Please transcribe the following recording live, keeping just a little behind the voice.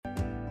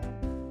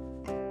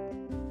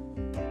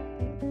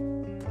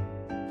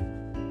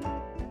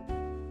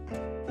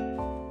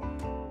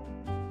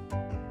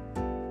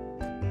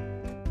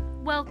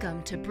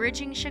Welcome to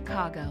Bridging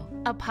Chicago,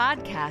 a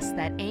podcast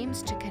that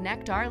aims to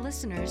connect our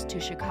listeners to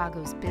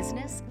Chicago's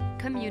business,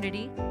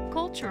 community,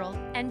 cultural,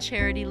 and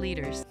charity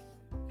leaders.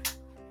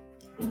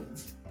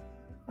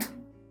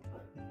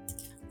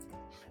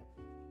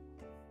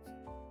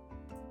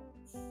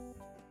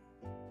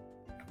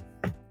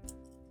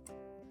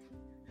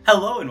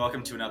 Hello and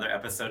welcome to another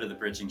episode of the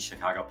Bridging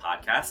Chicago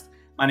podcast.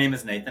 My name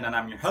is Nathan and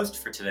I'm your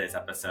host for today's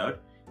episode.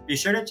 Be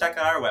sure to check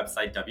out our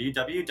website,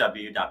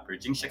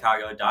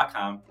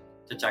 www.bridgingchicago.com,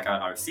 to check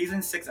out our Season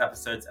 6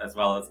 episodes as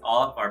well as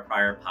all of our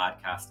prior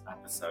podcast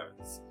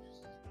episodes.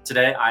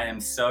 Today, I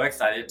am so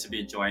excited to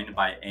be joined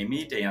by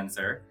Amy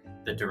Danzer,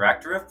 the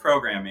Director of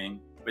Programming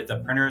with the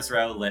Printers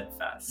Row Lit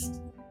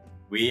Fest.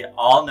 We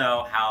all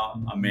know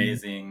how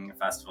amazing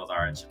festivals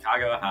are in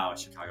Chicago, how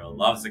Chicago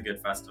loves a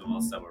good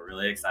festival, so we're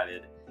really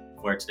excited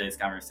for today's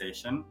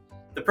conversation.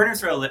 The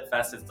Printers Row Lit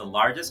Fest is the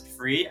largest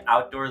free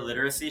outdoor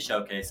literacy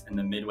showcase in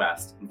the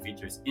Midwest and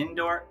features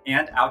indoor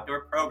and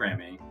outdoor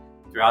programming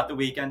throughout the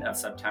weekend of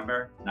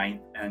September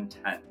 9th and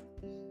 10th.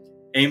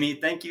 Amy,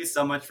 thank you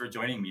so much for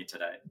joining me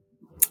today.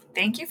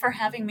 Thank you for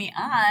having me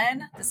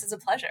on. This is a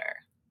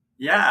pleasure.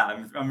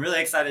 Yeah, I'm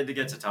really excited to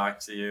get to talk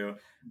to you.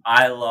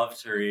 I love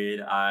to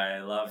read. I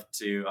love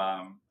to,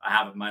 I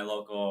have my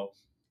local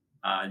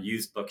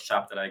used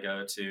bookshop that I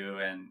go to,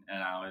 and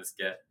I always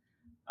get,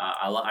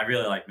 I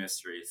really like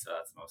mysteries, so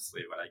that's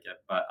mostly what I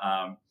get. But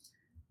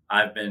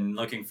I've been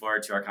looking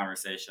forward to our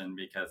conversation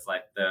because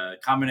like the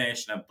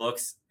combination of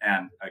books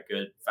and a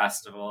good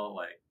festival,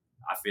 like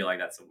I feel like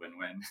that's a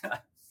win-win.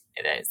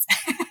 It is.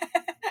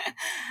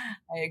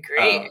 I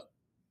agree.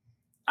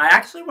 I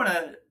actually want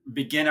to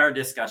begin our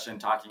discussion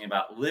talking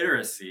about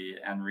literacy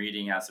and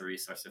reading as a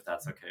resource, if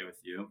that's okay with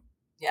you.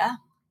 Yeah.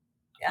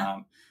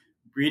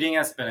 Reading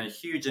has been a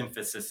huge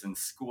emphasis in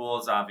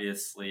schools.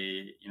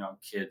 Obviously,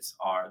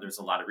 there's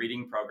a lot of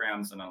reading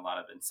programs and a lot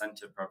of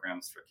incentive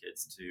programs for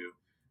kids to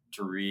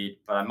read,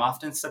 but I'm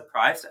often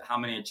surprised at how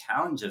many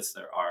challenges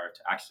there are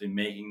to actually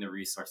making the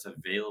resource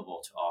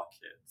available to all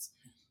kids.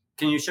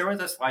 Can you share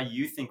with us why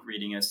you think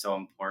reading is so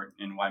important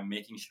and why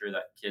making sure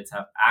that kids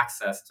have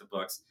access to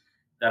books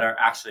that are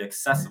actually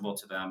accessible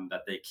to them,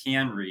 that they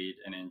can read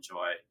and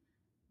enjoy,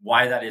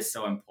 why that is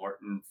so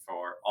important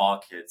for all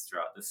kids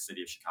throughout the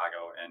city of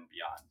Chicago and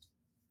beyond?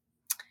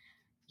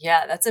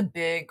 Yeah, that's a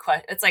big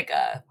question. It's like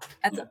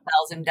that's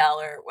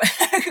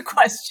 $1,000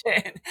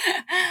 question.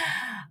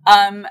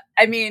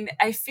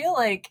 I feel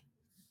like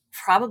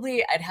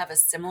probably I'd have a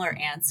similar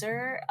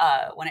answer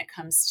when it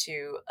comes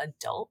to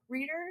adult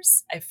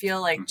readers. I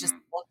feel like just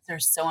books are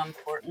so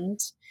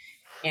important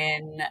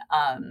in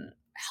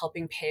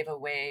helping pave a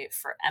way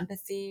for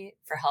empathy,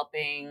 for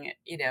helping,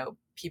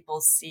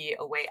 people see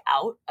a way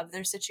out of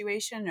their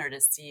situation or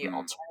to see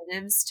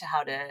alternatives to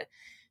how to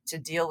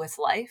deal with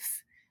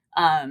life.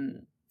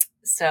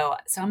 So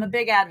I'm a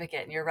big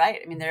advocate, and you're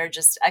right. I mean, there are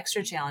just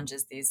extra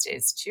challenges these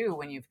days too,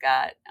 when you've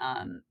got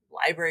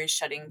libraries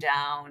shutting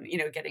down,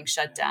 getting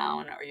shut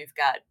down, or you've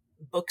got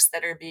books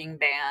that are being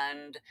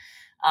banned.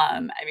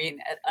 At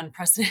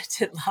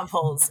unprecedented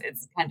levels,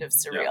 it's kind of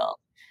surreal.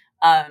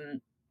 I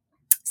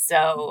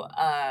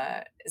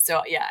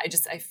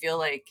feel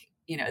like,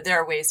 there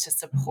are ways to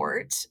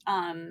support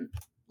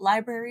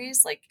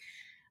libraries. Like,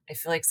 I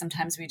feel like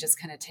sometimes we just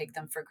kind of take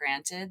them for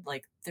granted.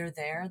 Like they're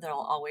there, they'll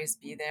always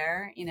be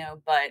there,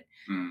 but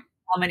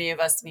how many of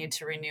us need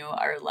to renew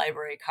our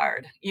library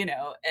card,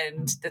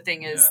 and the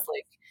thing is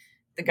like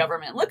the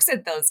government looks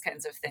at those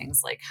kinds of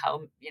things, like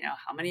how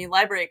many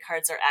library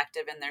cards are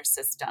active in their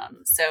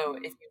system. So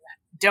if you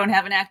don't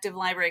have an active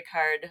library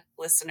card,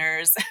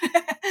 listeners, go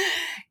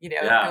get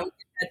that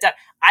done.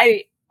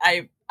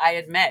 I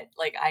admit,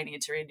 like, I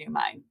need to renew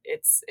mine.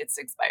 It's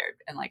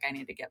expired, and like I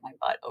need to get my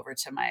butt over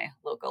to my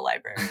local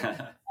library.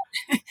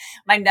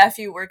 My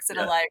nephew works at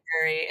a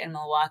library in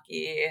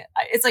Milwaukee.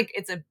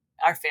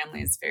 Our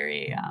family is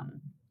very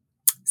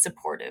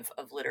supportive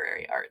of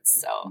literary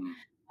arts, so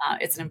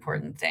it's an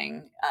important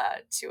thing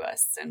to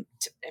us, and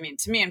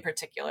to me in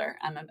particular.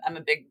 I'm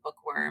a big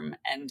bookworm,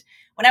 and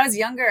when I was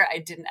younger,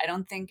 I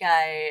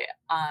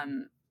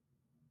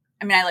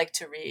like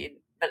to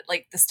read, but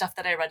like the stuff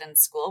that I read in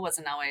school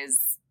wasn't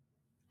always,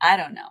 I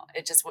don't know.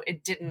 It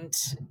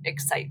didn't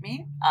excite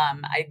me.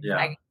 I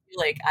feel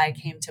like I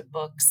came to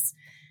books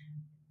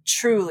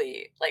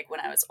truly like when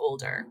I was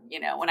older,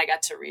 when I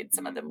got to read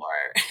some of the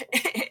more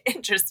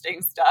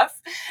interesting stuff.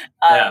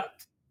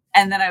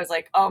 And then I was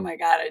like, oh my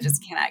God, I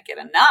just cannot get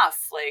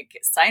enough. Like,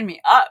 sign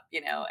me up,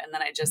 and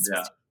then I just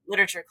took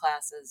literature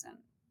classes. And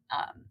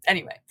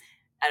anyway,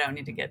 I don't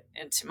need to get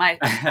into my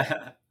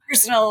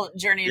personal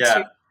journey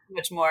too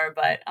much more,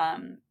 but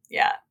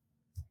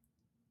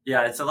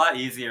Yeah, it's a lot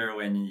easier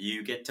when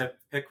you get to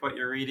pick what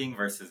you're reading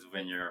versus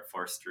when you're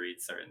forced to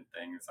read certain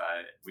things.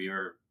 We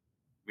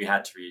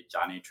had to read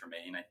Johnny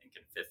Tremain, I think,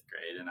 in 5th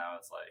grade, and I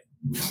was like,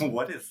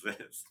 what is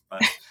this?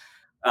 But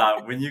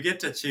when you get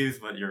to choose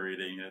what you're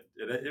reading,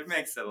 it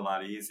makes it a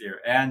lot easier.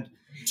 And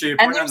to your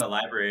point on the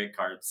library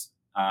cards,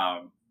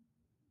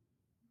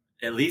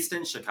 at least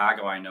in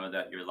Chicago, I know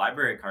that your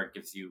library card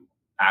gives you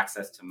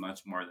access to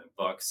much more than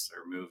books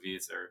or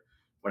movies or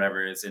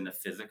whatever is in the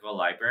physical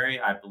library,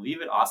 I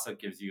believe it also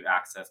gives you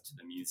access to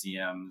the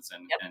museums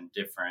Yep. and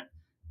different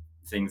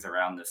things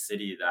around the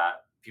city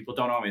that people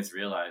don't always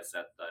realize,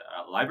 that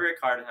the library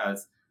card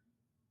has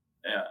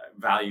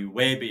value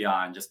way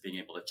beyond just being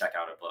able to check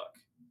out a book.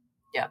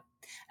 Yeah.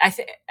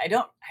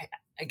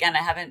 Again,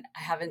 I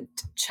haven't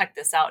checked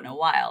this out in a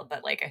while,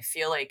 but like, I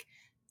feel like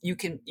you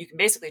can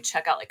basically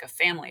check out like a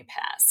family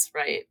pass,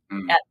 right?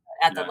 Mm,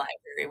 At the yeah,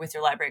 library with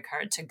your library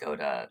card to go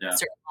to yeah,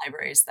 certain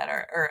libraries that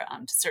are, or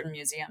to certain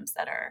museums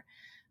that are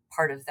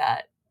part of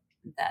that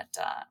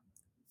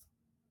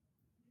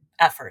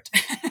effort.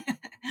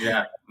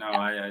 yeah. No,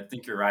 I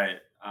think you're right.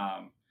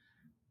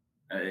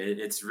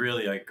 It's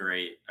really a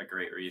great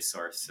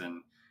resource,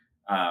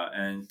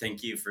 and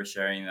thank you for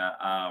sharing that.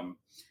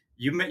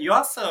 You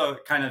also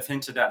kind of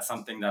hinted at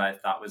something that I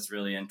thought was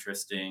really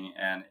interesting,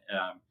 and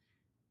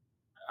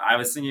I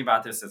was thinking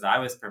about this as I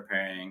was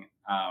preparing.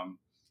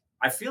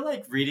 I feel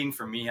like reading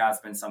for me has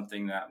been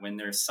something that when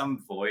there's some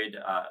void,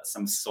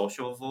 some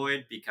social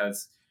void,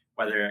 because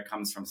whether it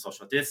comes from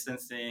social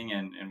distancing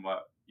and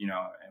what and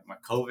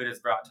what COVID has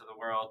brought to the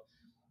world,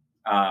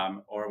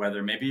 or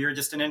whether maybe you're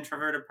just an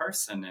introverted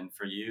person, and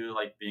for you,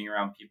 like being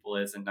around people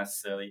isn't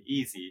necessarily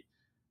easy,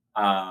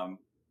 um,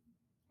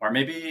 or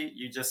maybe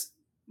you just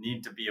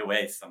need to be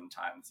away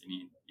sometimes. You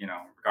need,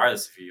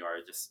 regardless of who you are,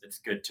 just it's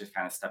good to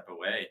kind of step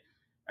away.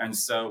 And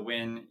so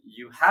when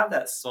you have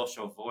that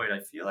social void, I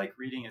feel like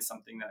reading is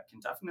something that can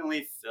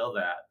definitely fill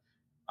that,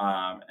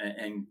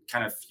 and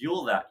kind of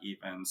fuel that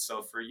even.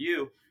 So for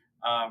you,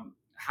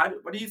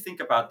 what do you think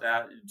about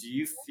that? Do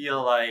you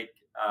feel like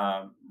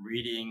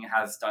reading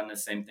has done the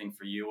same thing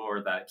for you,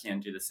 or that it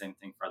can do the same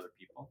thing for other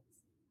people?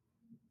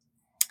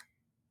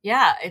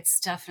 Yeah, it's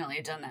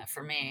definitely done that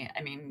for me.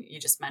 I mean,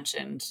 you just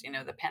mentioned,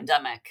 the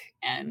pandemic,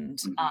 and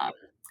Hmm.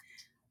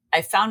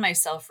 I found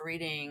myself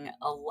reading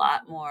a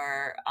lot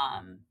more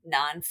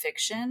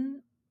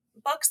nonfiction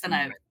books than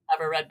I've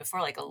ever read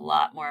before, like a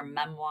lot more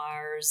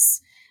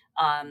memoirs.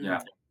 Um, Yeah.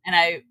 and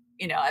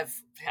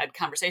I've had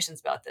conversations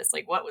about this,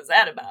 like, what was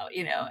that about?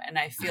 And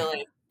I feel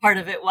like part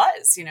of it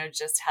was,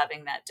 just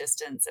having that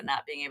distance and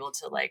not being able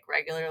to like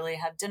regularly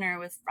have dinner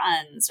with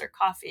friends or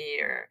coffee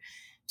or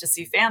just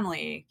see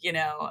family.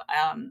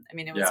 I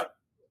mean, it was Yeah.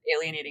 a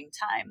alienating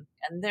time.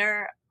 And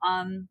there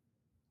are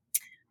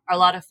a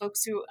lot of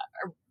folks who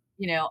are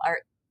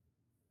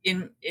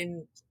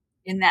in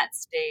in that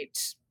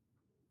state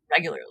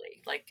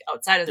regularly, like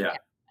outside of the Yeah.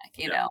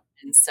 pandemic, Yeah.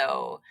 and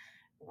so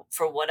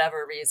for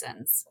whatever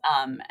reasons,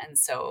 and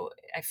so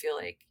I feel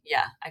like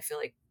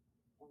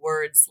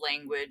words,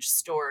 language,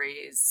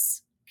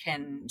 stories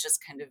can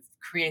just kind of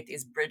create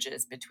these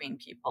bridges between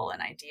people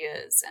and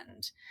ideas,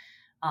 and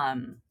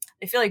um,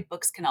 I feel like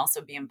books can also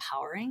be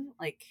empowering.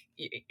 Like,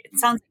 it Mhm.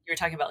 sounds like you were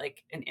talking about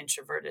like an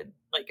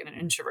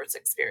introvert's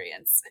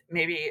experience.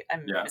 Maybe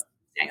I'm Yeah.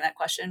 misunderstanding that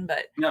question,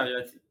 but No,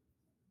 yeah.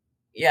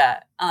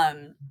 yeah.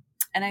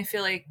 And I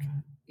feel like,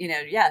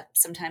 yeah,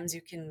 sometimes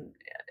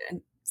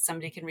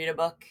somebody can read a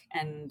book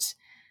and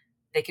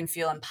they can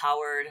feel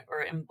empowered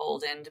or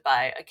emboldened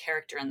by a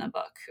character in the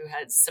book who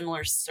had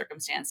similar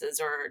circumstances,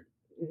 or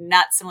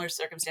not similar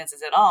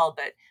circumstances at all,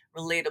 but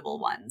relatable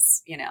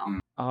ones.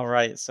 All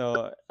right.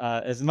 So,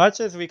 as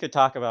much as we could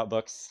talk about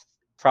books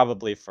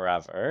probably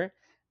forever,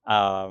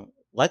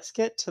 let's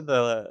get to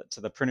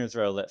the Pruners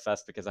Row Lit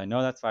Fest because I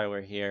know that's why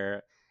we're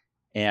here,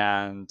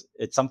 and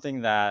it's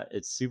something that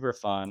it's super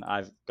fun.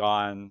 I've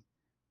gone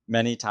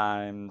many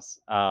times.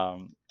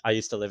 I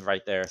used to live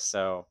right there,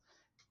 so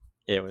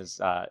it was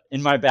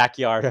in my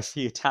backyard a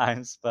few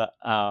times. But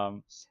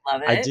Love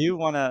I it. do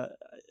want to,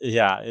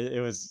 yeah, it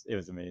was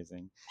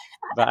amazing.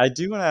 But I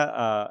do want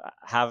to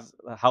have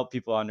help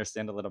people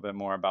understand a little bit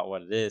more about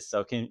what it is.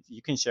 So can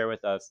share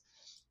with us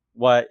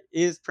what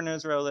is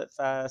Preneurs Row Lit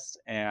Fest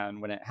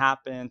and when it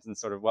happens and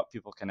sort of what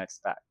people can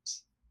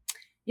expect?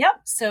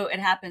 Yep. So it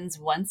happens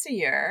once a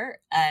year,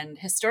 and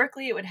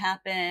historically it would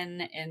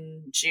happen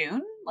in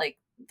June, like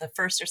the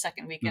first or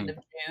second weekend Mm,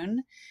 of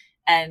June.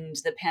 And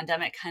the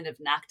pandemic kind of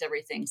knocked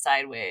everything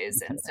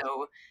sideways. And okay.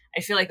 so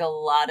I feel like a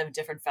lot of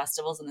different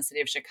festivals in the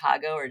city of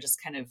Chicago are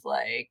just kind of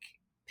like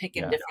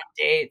picking Yeah. different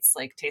dates.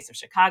 Like Taste of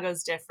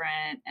Chicago's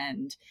different,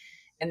 and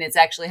it's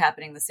actually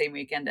happening the same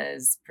weekend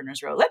as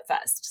Printers Row Lit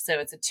Fest. So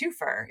it's a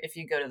twofer if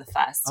you go to the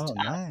fest. Oh,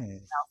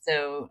 nice.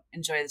 Also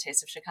enjoy the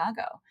Taste of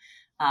Chicago,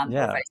 or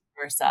Yeah. vice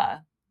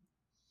versa.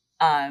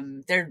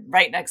 They're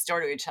right next door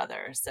to each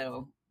other,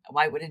 so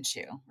why wouldn't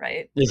you,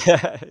 right?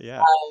 Yeah.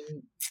 Yeah.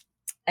 Um,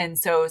 and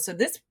so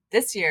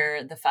this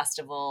year the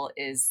festival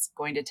is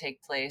going to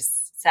take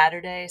place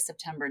Saturday,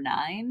 September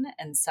 9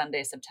 and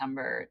Sunday,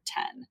 September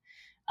 10.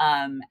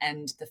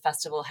 And the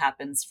festival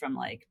happens from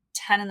like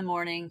 10 in the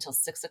morning till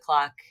 6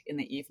 o'clock in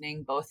the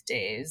evening, both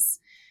days.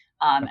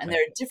 And Okay.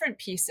 there are different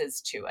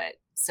pieces to it.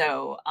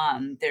 So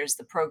there's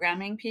the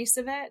programming piece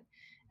of it.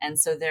 And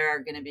so there are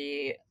going to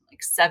be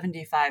like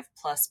 75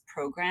 plus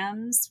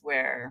programs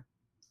where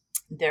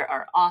there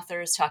are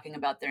authors talking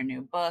about their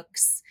new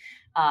books.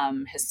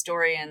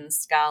 historians,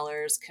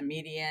 scholars,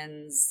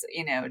 comedians,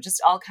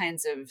 just all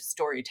kinds of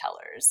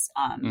storytellers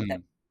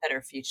Mm, that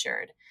are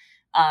featured.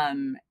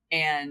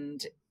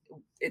 And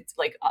it's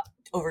like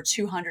over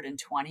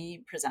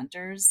 220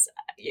 presenters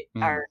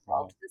are wow.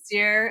 involved this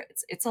year.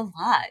 It's a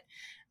lot.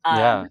 Um,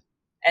 Yeah.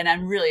 and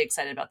I'm really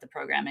excited about the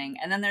programming.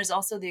 And then there's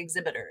also the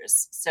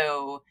exhibitors.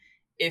 So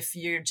if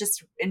you're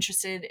just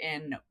interested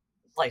in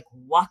like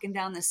walking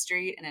down the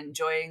street and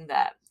enjoying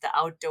the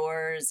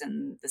outdoors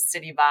and the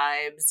city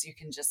vibes, you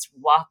can just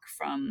walk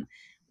from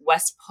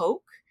West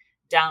Polk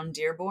down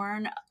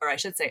Dearborn, or I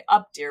should say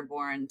up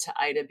Dearborn to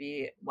Ida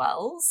B.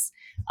 Wells.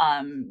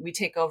 We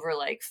take over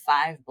like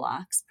 5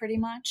 blocks pretty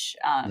much,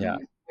 Yeah.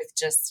 with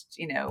just,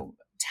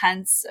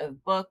 tents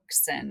of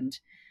books and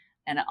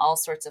all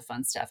sorts of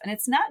fun stuff. And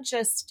it's not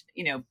just,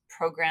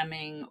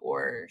 programming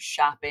or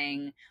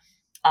shopping.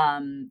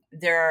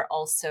 There are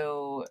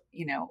also,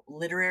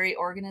 literary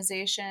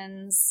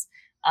organizations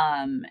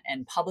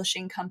and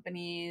publishing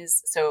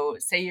companies. So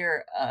say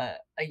you're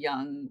a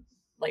young,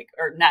 like,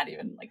 or not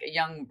even like a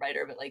young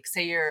writer, but like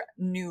say you're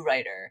a new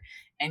writer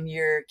and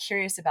you're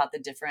curious about the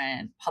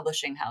different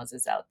publishing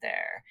houses out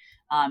there.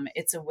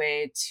 It's a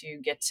way to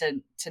get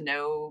to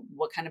know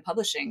what kind of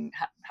publishing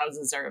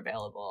houses are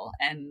available.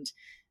 And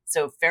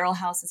so Feral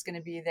House is going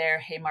to be there,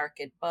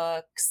 Haymarket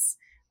Books.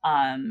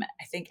 I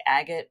think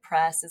Agate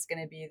Press is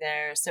going to be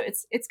there. So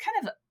it's kind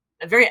of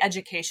a very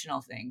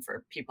educational thing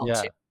for people too.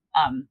 Yeah.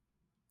 Um,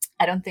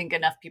 I don't think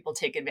enough people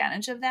take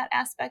advantage of that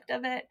aspect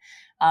of it,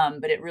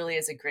 but it really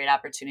is a great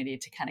opportunity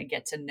to kind of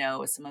get to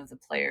know some of the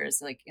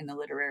players like in the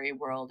literary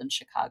world in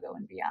Chicago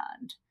and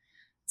beyond.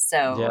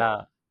 So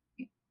Yeah.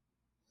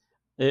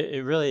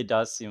 It really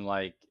does seem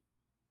like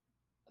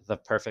the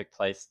perfect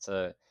place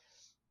to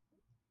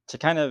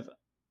kind of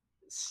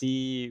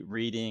see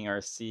reading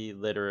or see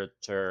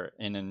literature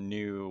in a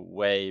new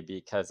way,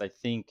 because I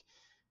think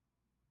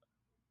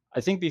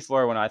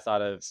before, when I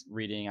thought of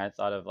reading, I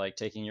thought of like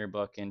taking your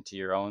book into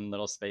your own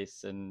little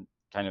space and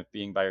kind of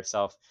being by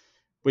yourself,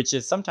 which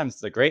is sometimes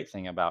the great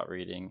thing about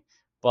reading.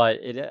 But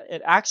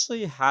it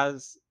actually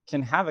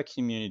can have a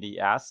community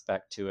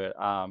aspect to it,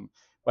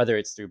 whether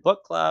it's through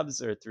book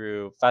clubs or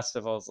through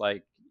festivals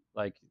like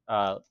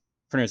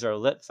Printers Row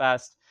Lit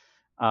Fest,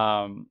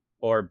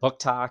 or Book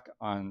Talk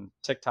on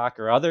TikTok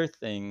or other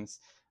things.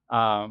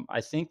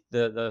 I think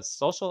the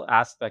social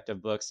aspect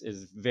of books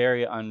is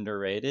very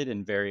underrated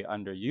and very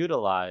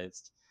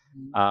underutilized.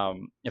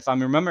 If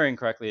I'm remembering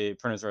correctly,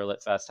 Printers Row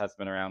Lit Fest has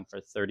been around for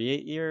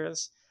 38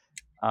 years,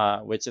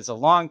 which is a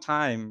long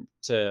time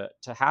to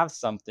have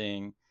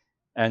something.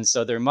 And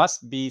so there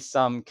must be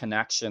some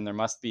connection. There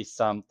must be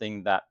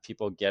something that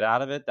people get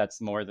out of it that's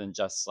more than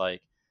just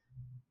like,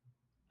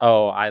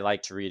 oh, I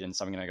like to read, and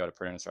so I'm going to go to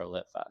Printers Row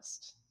Lit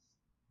Fest.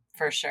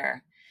 for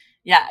sure.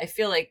 Yeah, I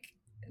feel like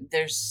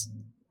there's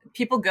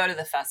people go to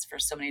the fest for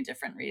so many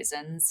different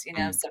reasons.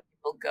 Mm, Some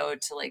people go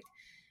to like,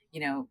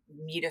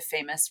 meet a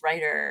famous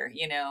writer,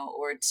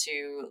 or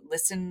to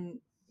listen,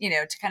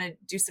 to kind of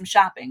do some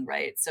shopping,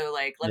 right? So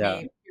like, let me yeah.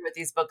 hear what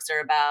these books are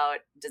about.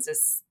 Does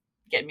this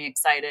get me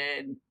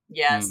excited?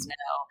 Yes, Mm,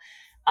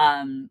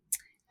 no.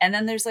 And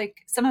then there's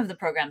like some of the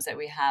programs that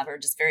we have are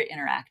just very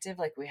interactive.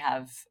 Like we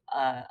have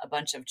a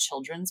bunch of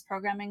children's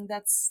programming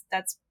that's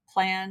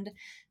planned.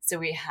 So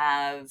we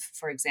have,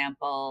 for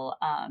example,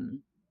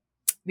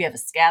 we have a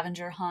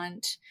scavenger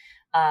hunt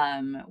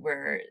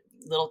where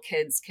little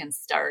kids can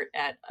start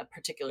at a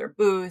particular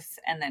booth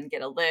and then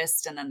get a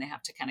list, and then they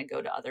have to kind of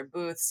go to other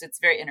booths. So it's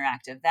very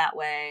interactive that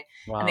way,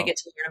 and they wow. get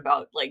to learn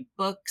about like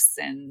books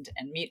and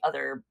meet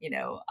other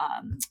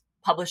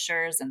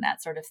publishers and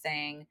that sort of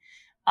thing.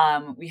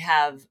 We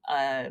have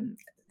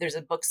there's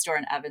a bookstore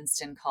in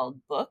Evanston called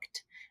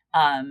Booked.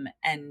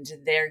 And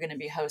they're going to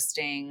be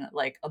hosting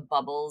like a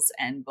Bubbles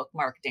and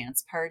bookmark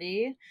dance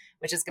party,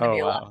 which is going to Oh,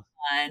 be a lot wow. of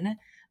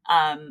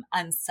fun.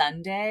 On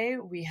Sunday,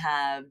 we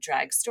have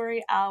Drag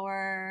Story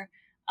Hour.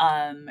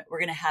 We're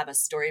going to have a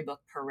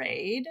storybook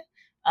parade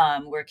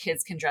where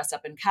kids can dress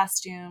up in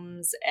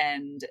costumes,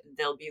 and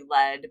they'll be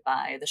led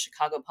by the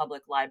Chicago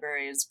Public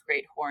Library's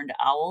Great Horned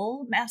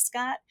Owl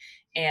mascot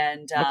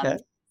and Okay.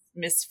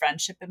 Miss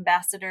Friendship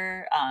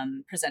Ambassador,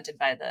 presented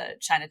by the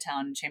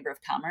Chinatown Chamber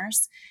of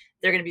Commerce.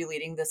 They're going to be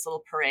leading this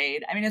little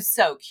parade. I mean, it's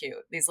so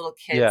cute. These little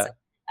kids Yeah,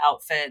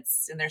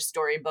 outfits in their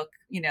storybook,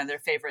 their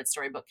favorite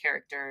storybook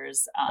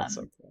characters. that's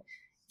so cool.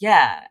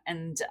 Yeah,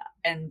 and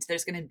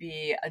there's going to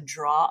be a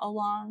draw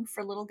along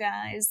for little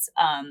guys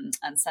on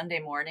Sunday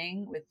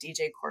morning with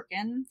DJ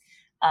Corkin.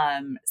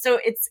 So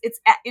it's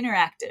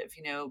interactive.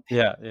 Yeah,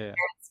 yeah.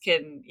 Parents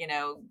can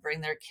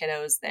bring their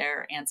kiddos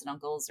there. Aunts and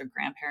uncles or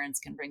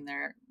grandparents can bring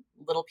their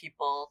little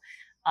people,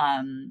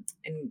 and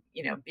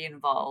be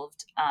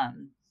involved.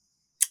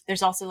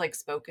 There's also like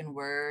spoken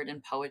word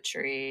and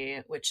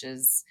poetry, which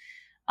is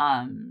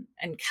and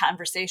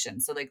conversation.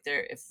 So like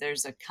if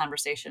there's a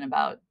conversation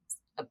about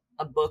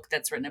a book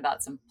that's written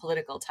about some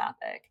political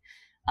topic,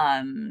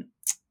 um,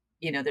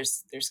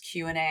 there's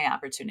Q&A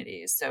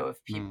opportunities. So if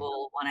Mm,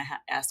 people want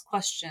to ask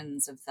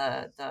questions of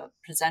the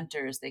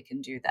presenters, they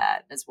can do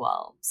that as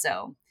well.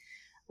 So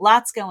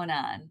lots going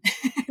on,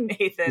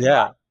 Nathan.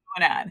 Yeah. Lots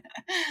going on.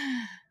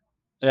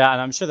 Yeah,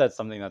 and I'm sure that's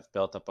something that's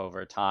built up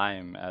over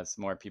time as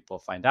more people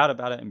find out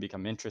about it and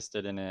become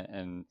interested in it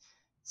and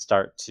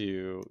start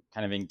to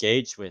kind of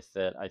engage with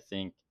it. I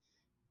think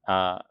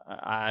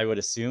I would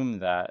assume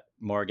that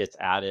more gets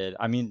added.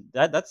 I mean,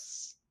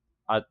 that's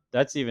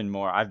even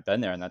more. I've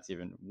been there, and that's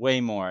even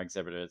way more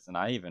exhibitors than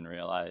I even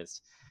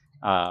realized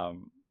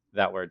um,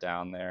 that were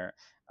down there.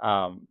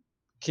 Um,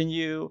 can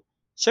you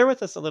share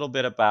with us a little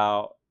bit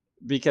about,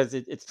 because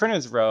it's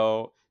Printers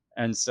Row,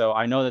 and so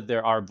I know that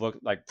there are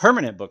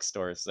permanent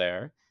bookstores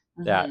there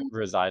that Mhm.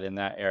 reside in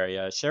that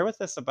area. Share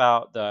with us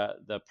about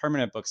the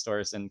permanent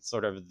bookstores and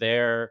sort of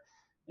their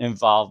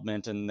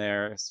involvement and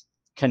their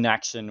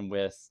connection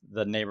with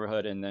the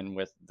neighborhood and then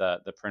with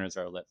the Printers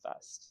Row Lit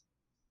Fest.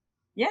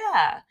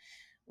 Yeah.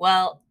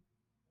 Well,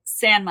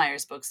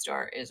 Sandmeyer's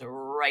bookstore is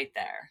right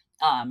there,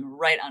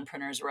 right on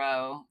Printers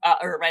Row,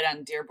 or right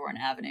on Dearborn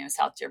Avenue,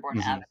 South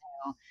Dearborn Hmm. Avenue.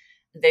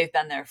 They've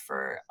been there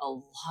for a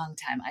long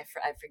time. I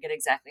forget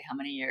exactly how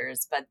many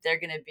years, but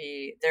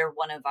they're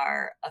one of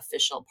our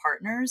official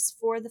partners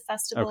for the Okay.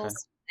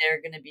 festivals.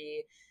 They're going to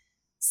be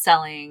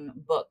selling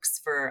books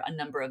for a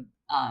number of,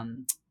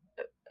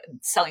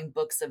 selling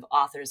books of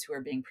authors who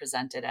are being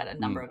presented at a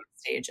number Mm. of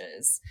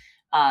stages.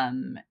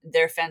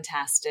 They're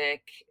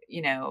fantastic.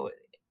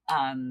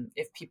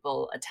 If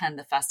people attend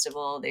the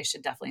festival, they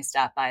should definitely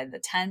stop by the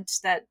tent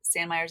that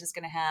Sandmeyer's is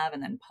going to have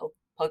and then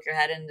poke your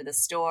head into the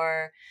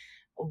store.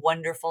 A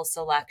wonderful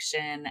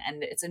selection.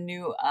 And it's a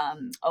new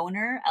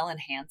owner, Ellen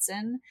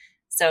Hansen.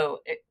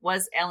 So it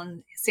was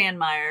Ellen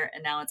Sandmeyer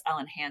and now it's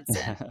Ellen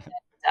Hansen.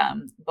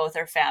 Both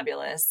are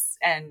fabulous.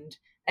 And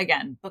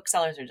again,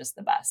 booksellers are just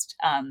the best.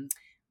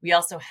 We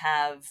also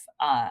have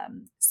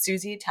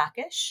Susie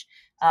Takish,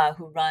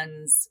 who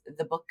runs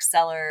the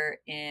bookseller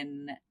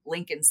in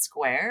Lincoln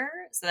Square.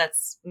 So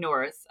that's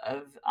north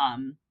of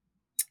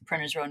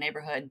Printers Row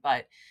neighborhood.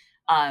 But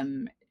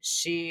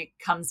she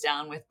comes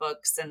down with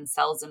books and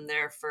sells them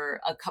there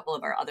for a couple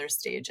of our other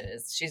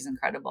stages. She's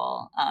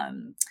incredible.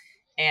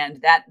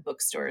 And that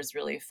bookstore is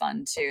really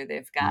fun too.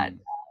 They've got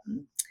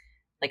Mm.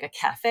 like a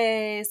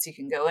cafe, so you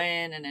can go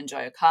in and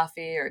enjoy a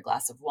coffee or a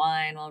glass of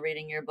wine while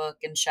reading your book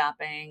and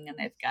shopping. And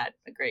they've got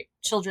a great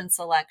children's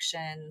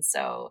selection.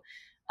 So,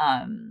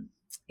 um,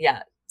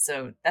 yeah,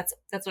 so that's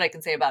what I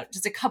can say about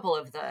just a couple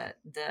of the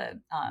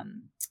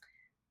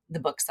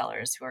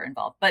booksellers who are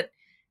involved. But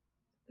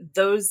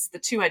the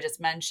two I just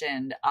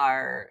mentioned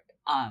are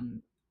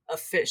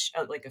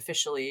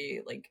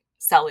officially like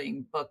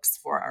selling books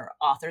for our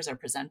authors, our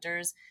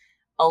presenters.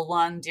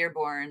 Along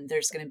Dearborn,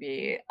 there's going to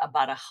be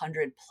about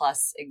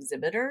 100+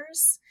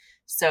 exhibitors.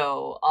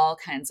 So all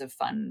kinds of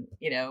fun,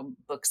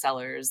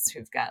 booksellers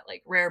who've got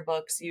like rare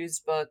books,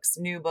 used books,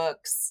 new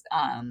books,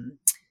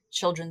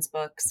 children's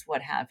books,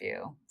 what have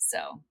you.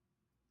 So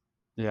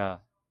Yeah.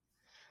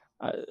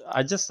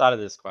 I just thought of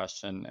this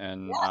question,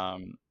 and yeah.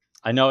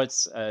 I know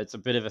it's a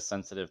bit of a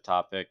sensitive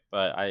topic,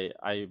 but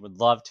I would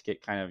love to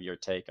get kind of your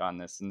take on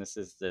this. And this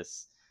is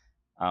this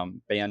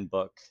banned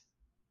book,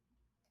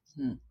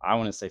 Hmm. I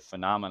want to say,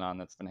 phenomenon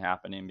that's been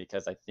happening,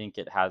 because I think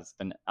it has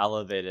been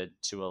elevated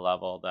to a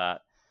level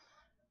that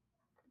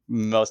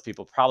most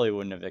people probably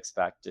wouldn't have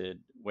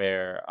expected,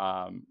 where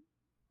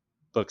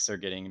books are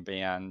getting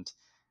banned,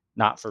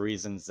 not for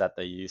reasons that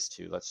they used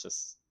to. Let's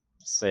just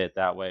say it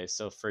that way.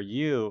 So for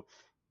you,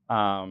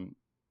 um,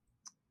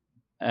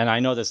 and I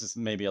know this is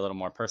maybe a little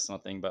more personal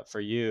thing, but for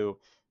you,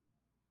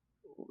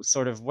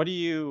 sort of,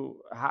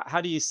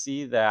 how do you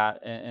see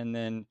that? And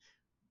then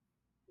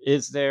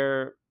is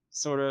there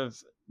sort of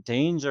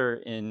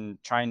danger in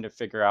trying to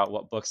figure out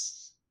what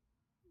books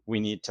we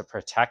need to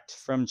protect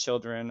from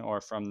children or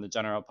from the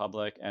general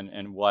public,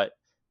 and what,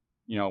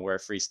 where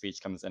free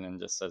speech comes in and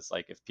just says,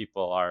 like, if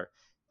people are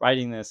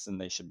writing this,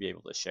 and they should be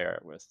able to share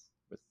it with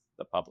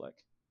the public.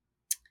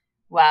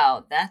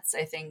 Wow, that's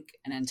I think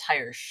an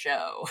entire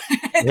show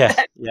Yeah,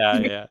 that yeah,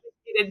 yeah,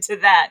 into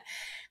that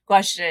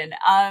question.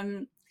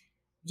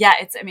 Yeah,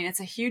 it's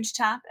a huge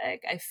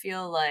topic. I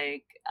feel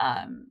like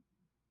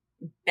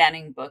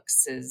banning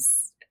books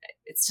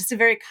it's just a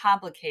very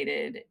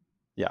complicated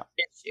yeah.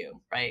 issue,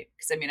 right?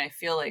 Because I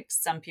feel like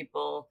some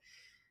people,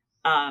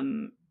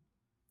 um,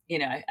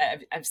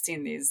 I've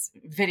seen these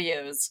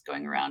videos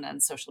going around on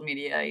social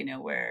media,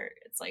 where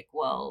it's like,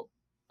 well,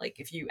 like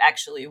if you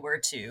actually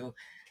were to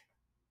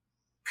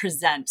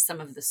present some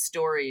of the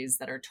stories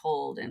that are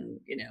told in,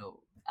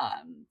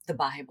 the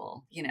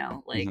Bible,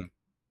 like Hmm.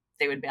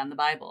 they would ban the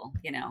Bible,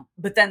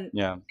 but then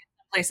Yeah,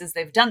 places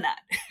they've done that,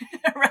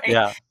 right?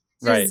 yeah,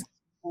 right, Just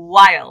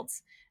wild.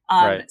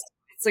 right,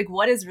 It's like,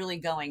 what is really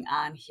going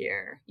on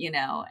here,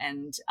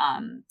 and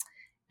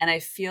I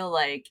feel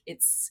like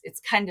it's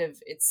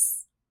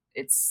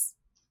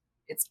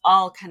it's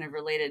all kind of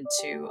related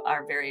to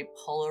our very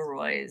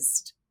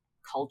polarized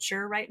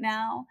culture right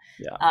now.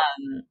 yeah,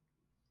 Um,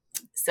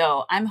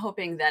 so I'm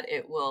hoping that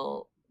it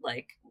will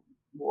like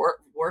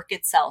work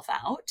itself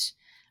out.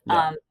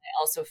 yeah, I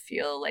also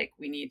feel like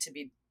we need to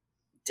be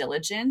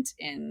diligent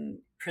in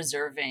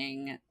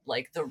preserving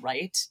like the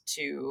right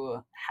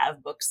to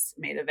have books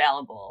made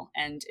available.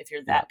 And if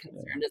you're Yeah, that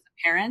concerned as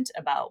a parent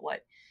about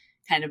what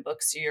kind of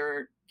books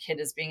your kid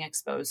is being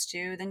exposed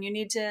to, then you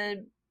need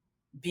to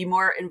be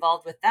more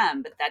involved with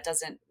them. But that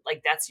doesn't,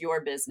 like, that's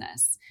your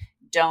business.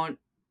 Don't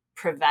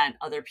prevent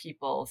other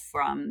people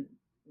from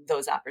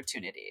those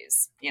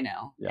opportunities, yeah,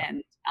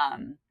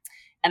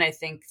 and I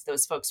think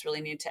those folks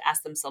really need to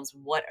ask themselves,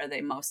 what are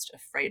they most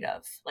afraid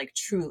of? Like,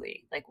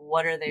 truly, like,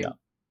 what are they yeah,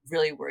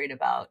 really worried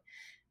about?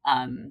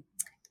 Um,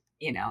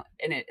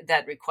 and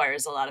that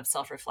requires a lot of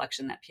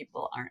self-reflection that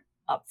people aren't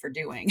up for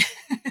doing.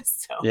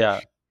 So yeah.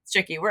 it's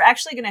tricky. We're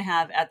actually going to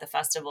have at the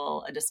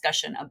festival a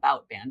discussion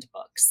about banned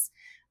books.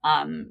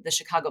 The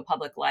Chicago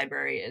Public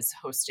Library is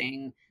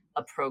hosting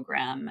a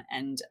program,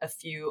 and a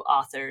few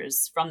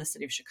authors from the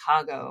city of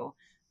Chicago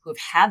who've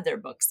had their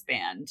books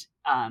banned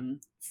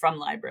from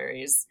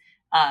libraries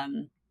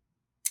um,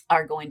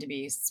 are going to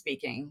be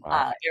speaking.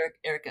 Wow.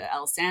 Erica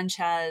L.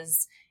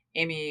 Sanchez,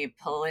 Amy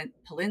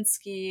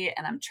Polinsky,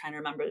 and I'm trying to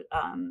remember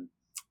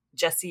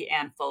Jesse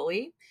Ann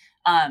Foley.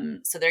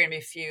 So there are going to be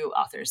a few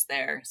authors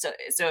there. So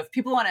if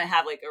people want to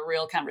have like a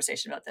real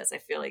conversation about this, I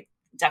feel like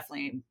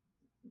definitely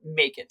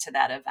make it to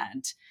that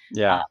event.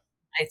 Yeah,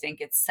 I think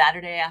it's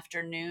Saturday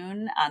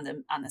afternoon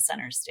on the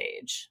center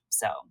stage.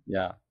 So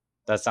yeah.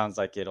 That sounds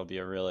like it'll be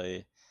a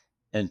really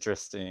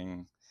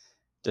interesting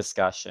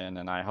discussion,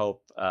 and I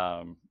hope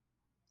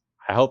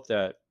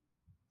that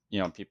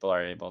people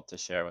are able to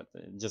share with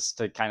it, just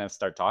to kind of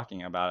start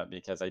talking about it,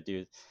 because I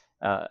do,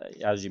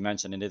 as you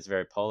mentioned, it is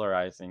very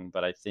polarizing.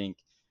 But I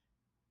think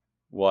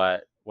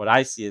what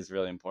I see is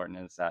really important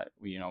is that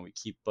we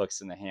keep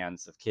books in the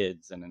hands of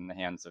kids and in the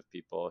hands of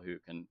people who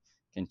can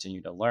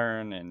continue to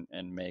learn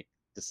and make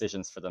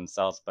decisions for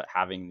themselves, but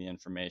having the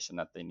information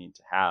that they need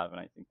to have. And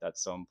I think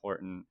that's so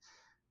important.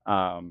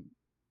 Um,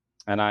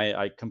 and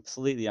I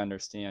completely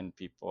understand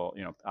people,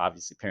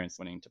 obviously parents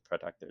wanting to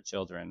protect their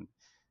children.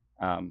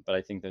 But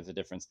I think there's a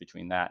difference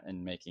between that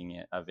and making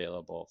it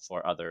available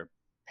for other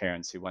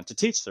parents who want to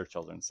teach their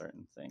children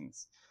certain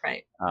things.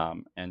 right.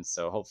 And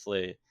so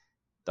hopefully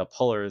the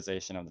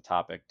polarization of the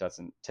topic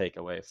doesn't take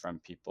away from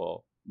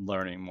people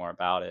learning more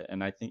about it.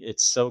 And I think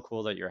it's so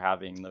cool that you're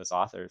having those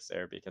authors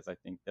there, because I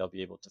think they'll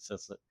be able to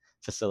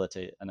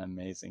facilitate an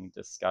amazing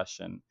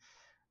discussion.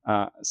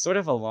 Sort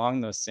of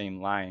along those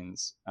same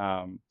lines,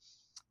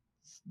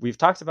 we've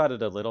talked about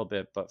it a little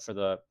bit, but for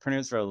the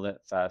Printers Row Lit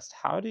Fest,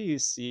 how do you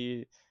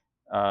see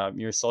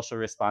your social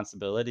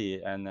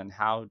responsibility, and then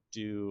how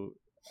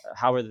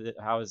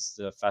is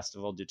the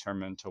festival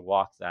determined to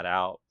walk that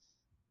out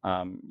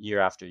year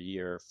after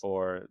year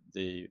for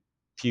the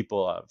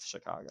people of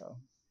Chicago?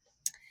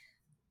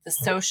 The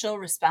social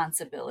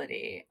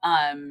responsibility.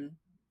 Yeah,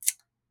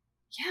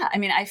 I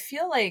mean, I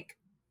feel like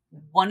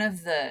one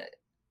of the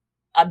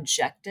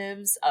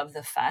objectives of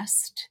the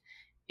fest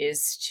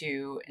is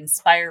to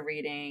inspire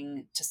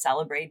reading, to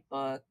celebrate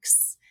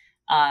books,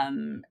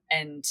 and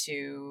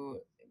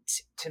to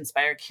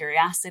inspire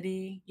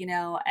curiosity,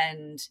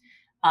 and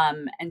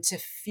to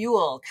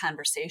fuel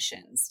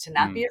conversations, to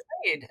not be Mm,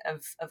 afraid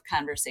of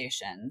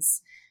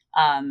conversations,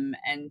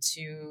 and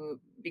to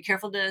be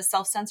careful to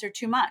self-censor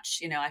too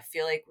much. I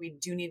feel like we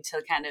do need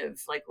to kind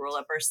of like roll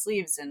up our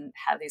sleeves and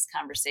have these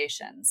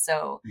conversations.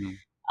 So mm,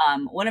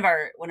 one of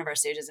our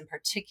stages in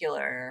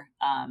particular,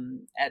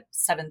 at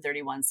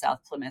 731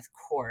 South Plymouth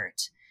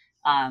Court,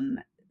 um,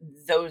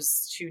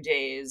 those 2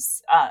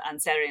 days, on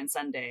Saturday and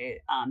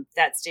Sunday,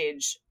 that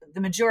stage,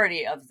 the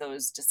majority of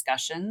those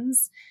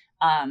discussions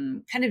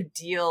kind of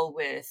deal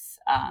with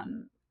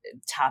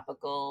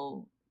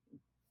topical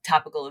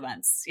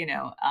events.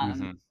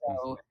 mhm, So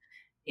mhm.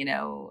 you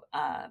know.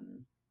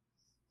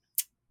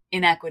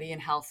 Inequity in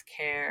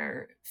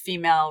healthcare,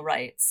 female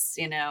rights,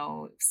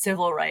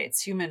 civil rights,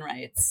 human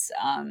rights,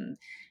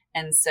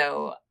 and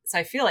so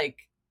I feel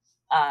like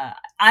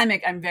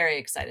I'm very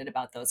excited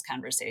about those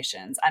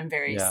conversations. I'm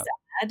very Yeah,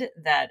 sad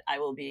that I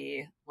will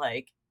be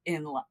like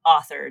in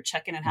author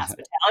check-in and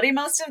hospitality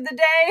most of the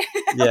day,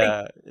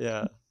 like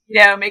yeah,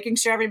 yeah, making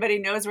sure everybody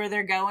knows where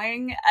they're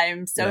going.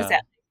 I'm so yeah,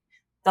 sad.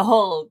 The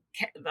whole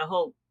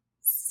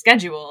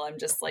schedule I'm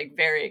just like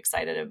very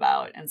excited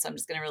about, and so I'm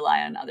just going to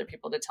rely on other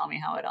people to tell me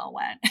how it all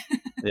went.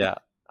 yeah.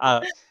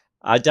 Uh,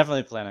 I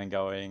definitely plan on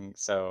going,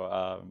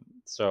 so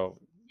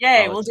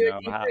Yay, I'll we'll let do you it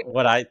know debrief.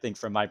 what I think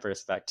from my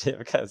perspective,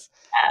 because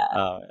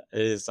Yeah,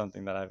 it is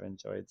something that I've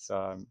enjoyed. So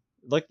I'm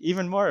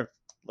even more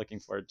looking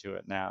forward to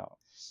it now,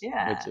 which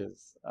yeah,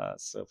 is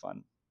so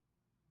fun.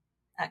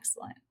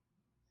 excellent.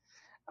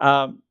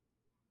 Um,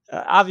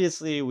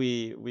 Obviously,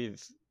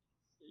 we've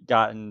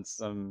gotten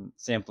some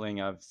sampling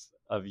of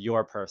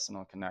your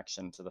personal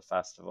connection to the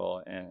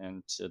festival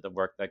and to the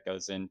work that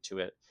goes into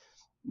it.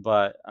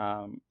 But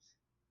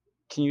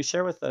can you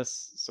share with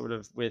us sort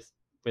of with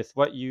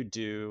what you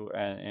do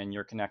and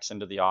your connection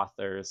to the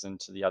authors and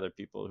to the other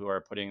people who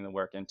are putting the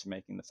work into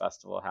making the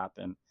festival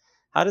happen?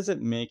 How does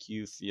it make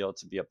you feel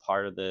to be a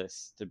part of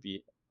this, to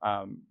be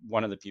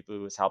one of the people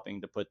who is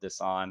helping to put this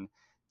on,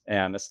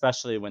 and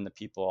especially when the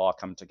people all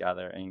come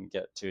together and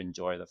get to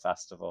enjoy the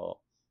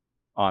festival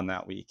on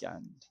that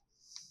weekend.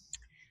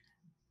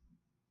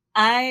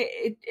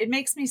 It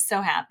makes me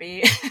so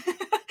happy.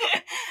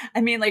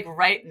 I mean, like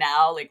right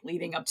now, like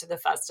leading up to the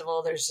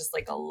festival, there's just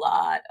like a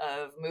lot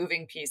of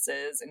moving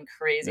pieces and Yeah.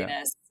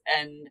 craziness.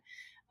 And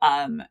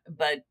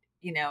but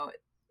you know,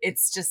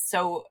 it's just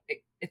so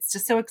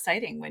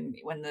exciting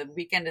when the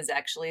weekend is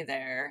actually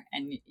there,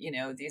 and you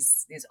know,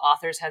 these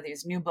authors have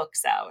these new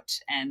books out,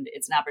 and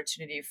it's an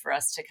opportunity for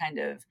us to kind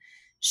of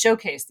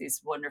showcase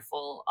these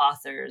wonderful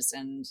authors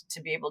and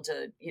to be able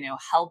to, you know,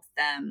 help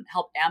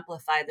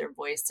amplify their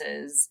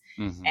voices,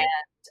 Hmm.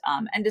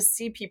 and to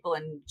see people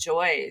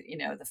enjoy, you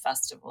know, the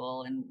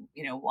festival, and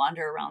you know,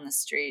 wander around the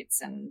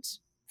streets and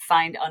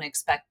find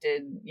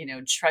unexpected, you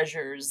know,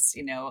 treasures,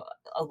 you know,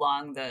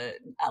 along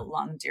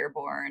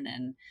Dearborn.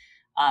 And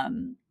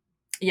um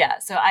yeah,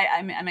 so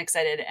I'm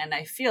excited, and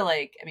I feel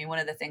like, I mean, one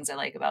of the things I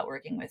like about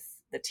working with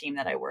the team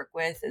that I work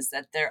with is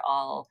that they're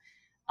all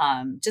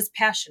just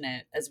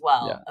passionate as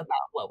well Yeah.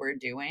 about what we're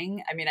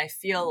doing. I mean, I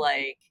feel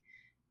like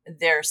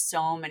there are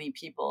so many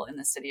people in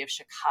the city of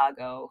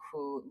Chicago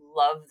who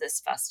love this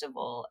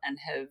festival and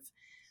have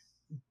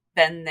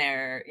been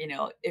there, you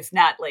know, if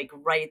not like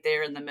right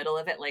there in the middle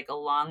of it, like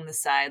along the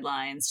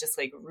sidelines, just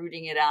like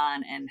rooting it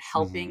on and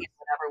helping Hmm. in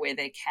whatever way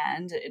they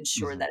can to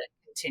ensure Hmm. that it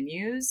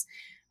continues.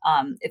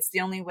 It's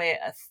the only way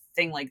a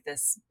thing like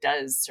this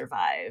does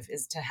survive,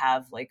 is to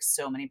have like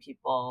so many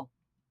people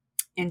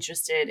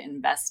interested,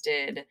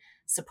 invested,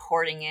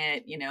 supporting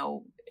it, you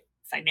know,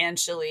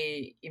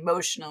 financially,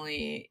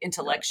 emotionally, Yeah.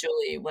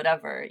 intellectually,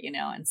 whatever, you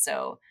know. And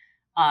so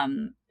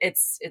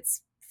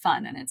it's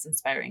fun and it's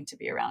inspiring to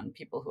be around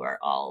people who are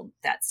all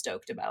that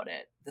stoked about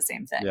it, the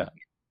same Yeah. thing.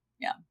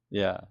 Yeah.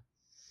 Yeah.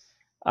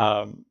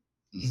 Um,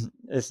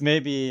 it's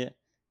maybe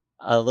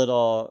a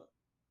little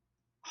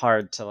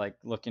hard to like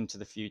look into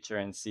the future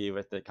and see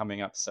with it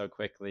coming up so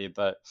quickly,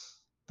 but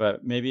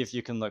maybe if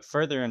you can look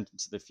further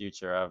into the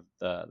future of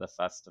the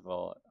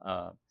festival,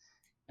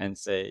 and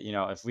say, you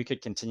know, if we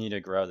could continue to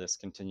grow this,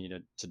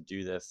 continue to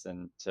do this,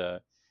 and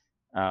to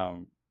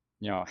um,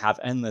 you know, have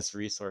endless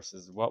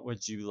resources, what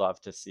would you love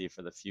to see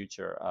for the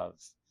future of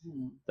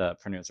Hmm. the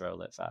Pernod Row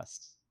Lit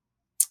Fest?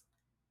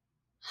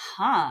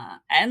 Huh.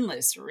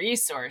 Endless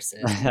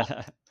resources.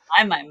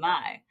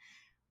 My.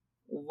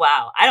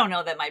 Wow. I don't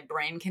know that my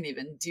brain can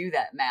even do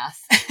that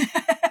math.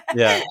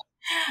 Yeah.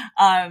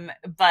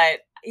 But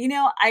you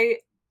know, I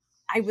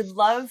would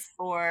love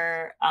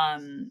for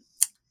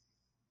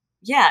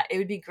yeah, it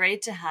would be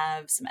great to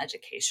have some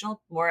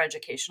more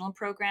educational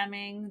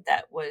programming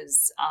that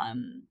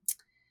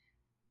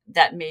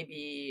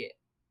maybe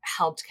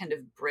helped kind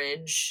of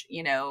bridge,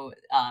 you know,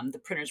 the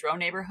Printers Row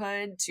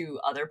neighborhood to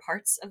other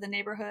parts of the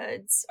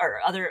neighborhoods, or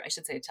other, I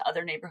should say, to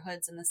other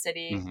neighborhoods in the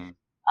city. Hmm.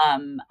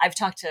 I've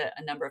talked to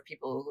a number of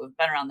people who have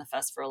been around the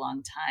fest for a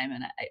long time,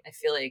 and I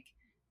feel like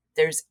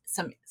there's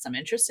some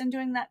interest in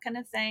doing that kind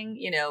of thing,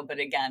 you know. But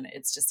again,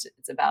 it's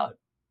about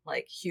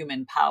like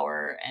human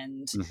power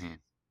and Hmm. Hmm.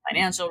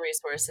 financial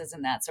resources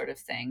and that sort of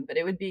thing. But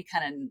it would be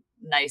kind of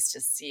nice to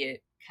see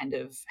it kind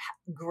of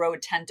grow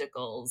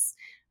tentacles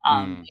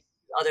Mm. in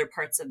other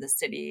parts of the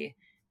city,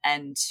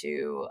 and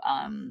to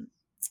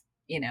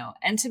you know,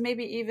 and to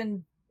maybe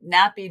even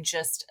not be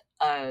just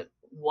a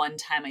one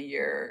time a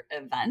year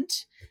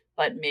event,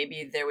 but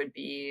maybe there would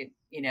be,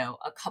 you know,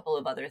 a couple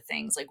of other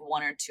things, like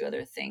one or two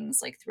other things,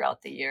 like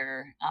throughout the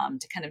year,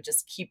 to kind of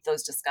just keep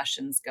those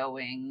discussions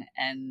going,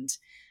 and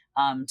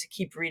to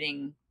keep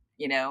reading,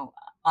 you know,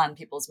 on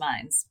people's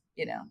minds,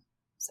 you know.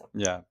 So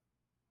Yeah.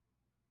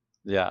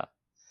 Yeah.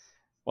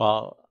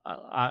 Well,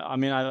 I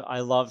mean, I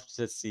love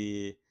to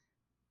see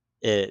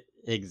it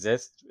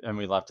exist, and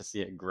we love to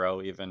see it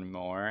grow even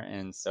more.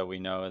 And so we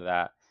know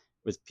that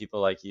with people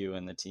like you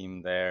and the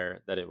team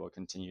there, that it will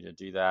continue to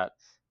do that.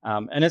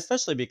 And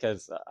especially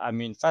because I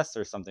mean, fests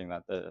are something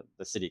that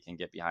the city can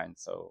get behind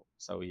so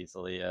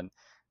easily.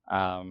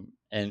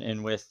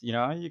 And with, you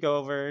know, you go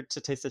over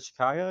to Taste of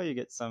Chicago, you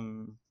get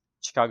some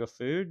Chicago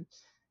food,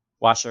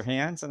 wash your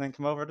hands, and then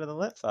come over to the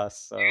Lit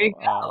Fest. there you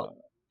So go.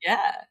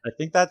 Yeah. I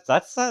think that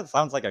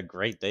sounds like a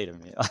great day to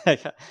me.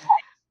 Like, I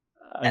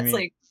That's mean,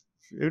 like,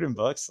 food and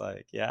books,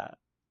 like, yeah,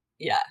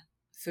 yeah.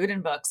 Food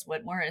and books.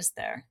 What more is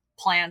there?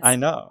 I Plants.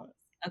 know.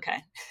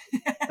 Okay.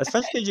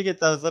 Especially because you get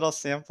those little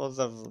samples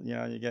of, you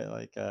know, you get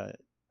like, I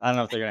don't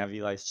know if they're gonna have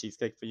Eli's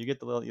cheesecake, but you get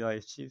the little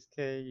Eli's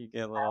cheesecake, you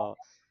get a little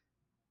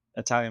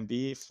Italian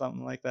beef,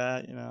 something like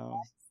that, you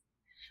know,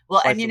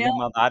 Well, and slice you of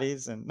know,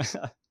 limonades and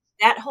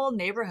that whole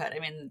neighborhood, I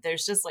mean,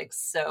 there's just like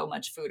so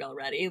much food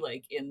already,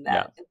 like in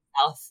yeah, that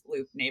South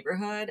Loop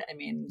neighborhood. I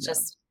mean, yeah,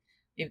 just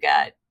you've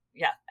got,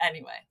 yeah,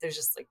 anyway, there's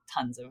just like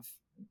tons of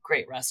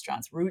great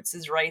restaurants. Roots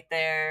is right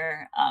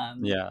there.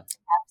 yeah,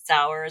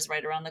 Sour is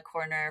right around the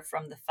corner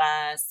from the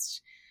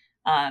fest.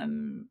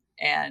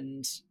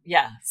 And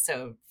yeah,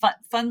 so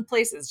fun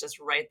places just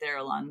right there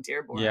along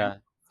Dearborn. yeah.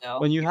 So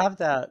When you have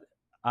that,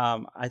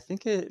 I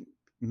think it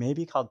may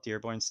be called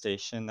Dearborn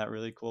Station, that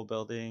really cool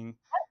building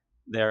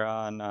there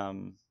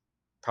on,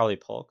 probably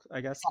Polk,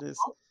 I guess it is.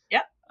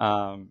 yep.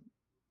 Um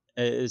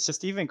it's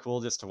just even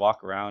cool just to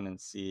walk around and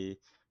see,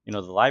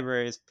 the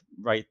library is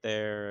right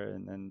there,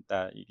 and then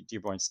that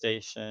Dearborn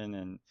Station,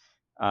 and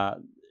uh,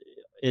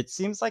 it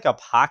seems like a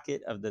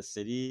pocket of the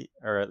city,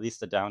 or at least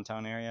the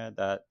downtown area,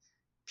 that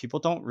people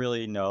don't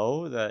really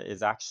know that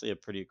is actually a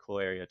pretty cool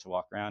area to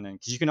walk around in.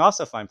 Because you can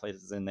also find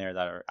places in there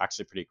that are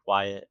actually pretty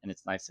quiet, and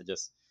it's nice to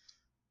just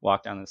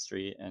walk down the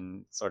street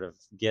and sort of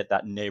get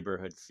that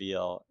neighborhood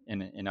feel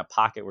in a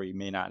pocket where you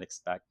may not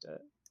expect it.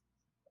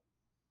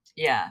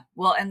 Yeah.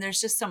 Well, and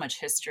there's just so much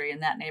history in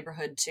that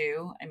neighborhood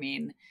too. I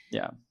mean,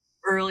 Yeah.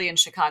 early in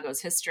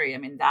Chicago's history, I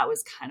mean, that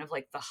was kind of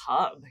like the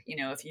hub.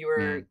 If you were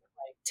Mm, like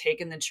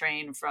taking the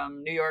train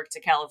from New York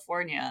to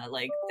California,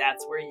 like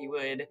that's where you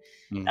would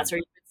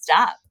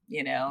stop.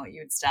 You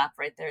would stop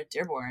right there at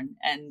Dearborn,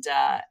 and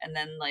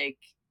then like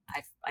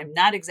I'm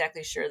not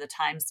exactly sure the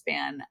time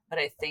span, but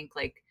I think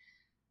like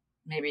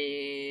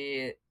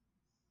maybe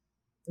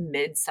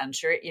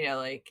mid-century,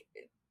 like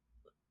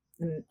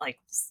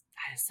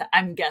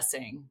I'm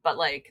guessing, but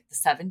like the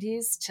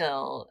 70s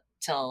till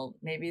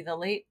maybe the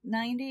late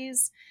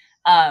 90s.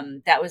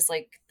 That was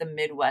like the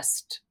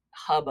Midwest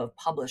hub of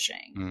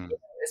publishing. mm.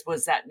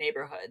 Was that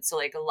neighborhood. So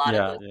like a lot of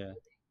Yeah, those yeah,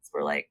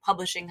 were like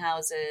publishing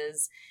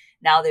houses.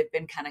 Now they've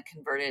been kind of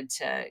converted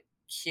to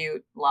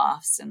cute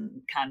lofts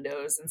and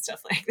condos and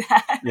stuff like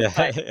that. yeah,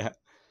 But yeah,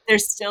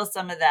 there's still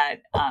some of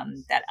that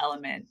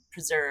element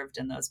preserved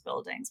in those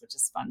buildings, which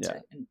is fun yeah.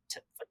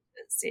 to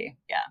see.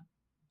 Yeah.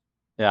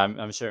 Yeah,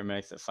 I'm sure it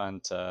makes it fun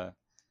to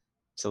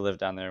live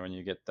down there when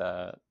you get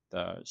the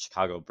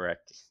Chicago brick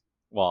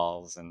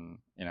walls, and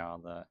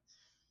the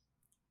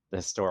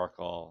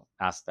historical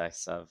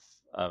aspects of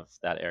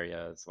that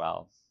area as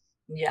well.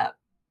 Yeah.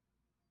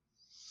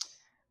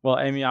 Well,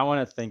 Amy, I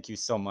want to thank you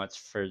so much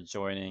for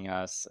joining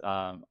us.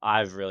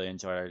 I've really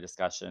enjoyed our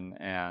discussion,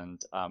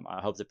 and I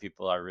hope that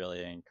people are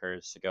really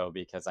encouraged to go,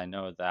 because I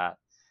know that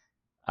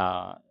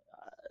uh,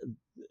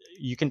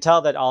 you can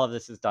tell that all of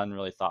this is done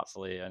really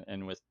thoughtfully,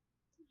 and with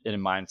it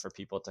in mind for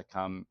people to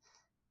come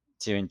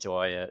to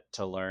enjoy it,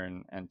 to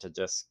learn, and to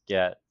just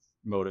get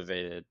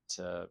motivated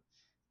to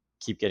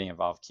keep getting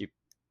involved, keep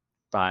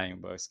buying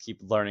books, keep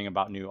learning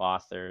about new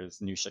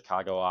authors, new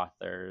Chicago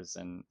authors,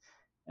 and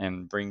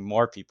bring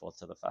more people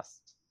to the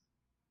fest.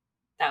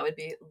 That would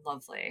be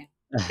lovely.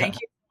 Thank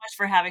you so much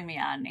for having me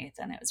on,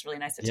 Nathan. It was really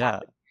nice to Yeah,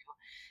 talk with you.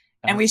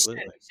 And we should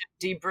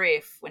absolutely.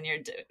 debrief when you're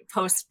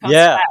post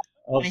Yeah. class.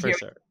 Oh, To for hear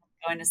sure. what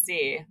you're going to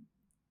see.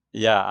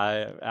 Yeah,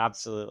 I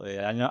absolutely.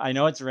 I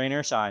know it's rain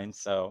or shine,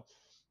 so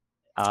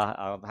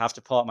I'll have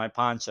to pull out my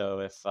poncho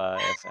if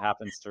it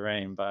happens to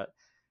rain,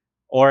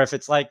 or if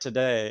it's like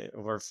today,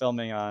 we're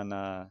filming on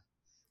the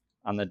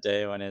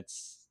day when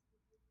it's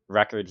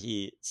record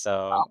heat. So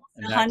Almost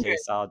in that 100.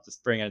 case, I'll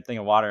just bring a thing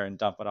of water and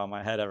dump it on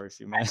my head every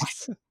few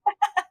minutes.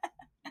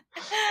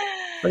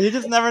 But you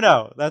just never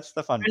know. That's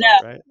the fun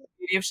part, right?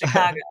 Beauty of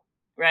Chicago,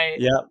 right?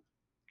 Yeah.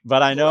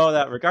 But I know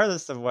that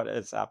regardless of what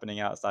is happening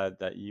outside,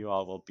 that you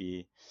all will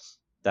be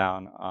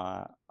down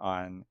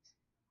on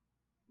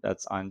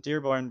that's on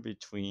Dearborn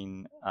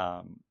between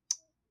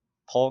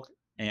Polk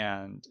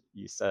and,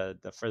 you said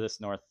the furthest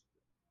north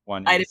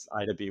one Ida, is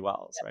Ida B.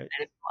 Wells, right?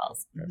 Ida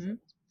Wells. Perfect.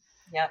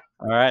 Yep.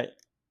 All right.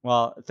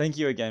 Well, thank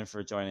you again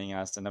for joining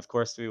us. And of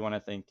course, we want to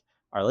thank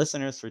our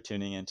listeners for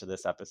tuning into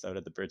this episode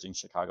of the Bridging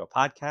Chicago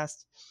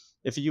podcast.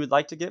 If you would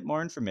like to get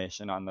more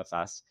information on the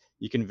fest,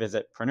 you can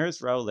visit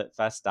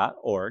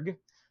printersrowlitfest.org.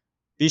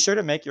 Be sure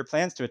to make your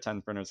plans to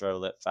attend Printers Row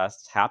Lit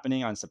Fest,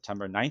 happening on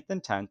September 9th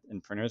and 10th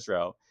in Printers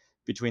Row,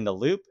 between the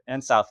Loop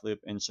and South Loop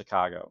in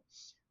Chicago.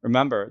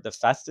 Remember, the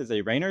fest is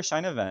a rain or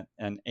shine event,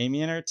 and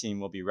Amy and her team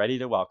will be ready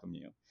to welcome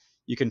you.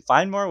 You can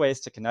find more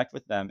ways to connect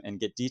with them and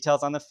get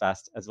details on the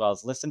fest, as well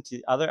as listen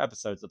to other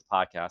episodes of the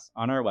podcast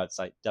on our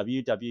website,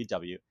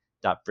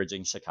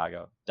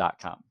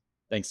 www.bridgingchicago.com.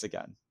 Thanks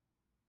again.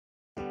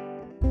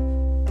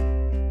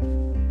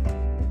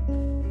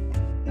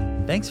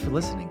 Thanks for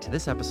listening to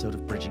this episode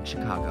of Bridging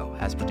Chicago,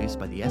 as produced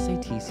by the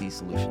SATC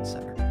Solutions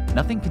Center.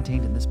 Nothing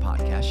contained in this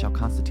podcast shall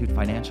constitute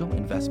financial,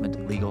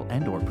 investment, legal,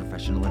 and/or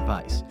professional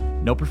advice.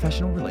 No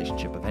professional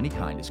relationship of any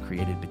kind is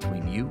created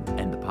between you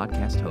and the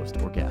podcast host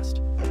or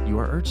guest. You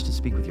are urged to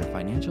speak with your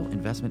financial,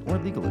 investment, or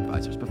legal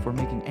advisors before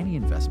making any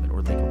investment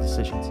or legal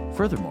decisions.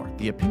 Furthermore,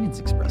 the opinions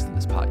expressed in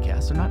this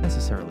podcast are not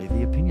necessarily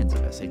the opinions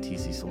of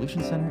SATC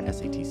Solutions Center,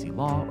 SATC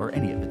Law, or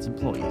any of its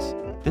employees.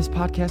 This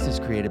podcast is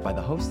created by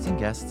the hosts and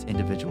guests'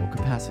 individual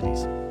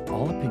capacities.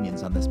 All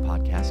opinions on this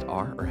podcast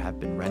are or have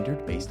been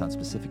rendered based on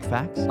specific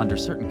facts, under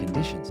certain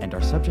conditions, and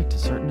are subject to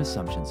certain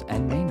assumptions,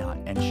 and may not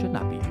and should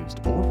not be used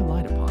or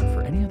relied upon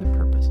for any other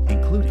purpose,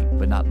 including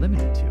but not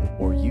limited to,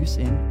 or use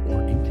in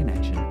or in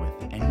connection with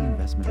any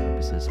investment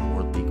purposes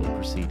or legal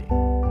proceeding.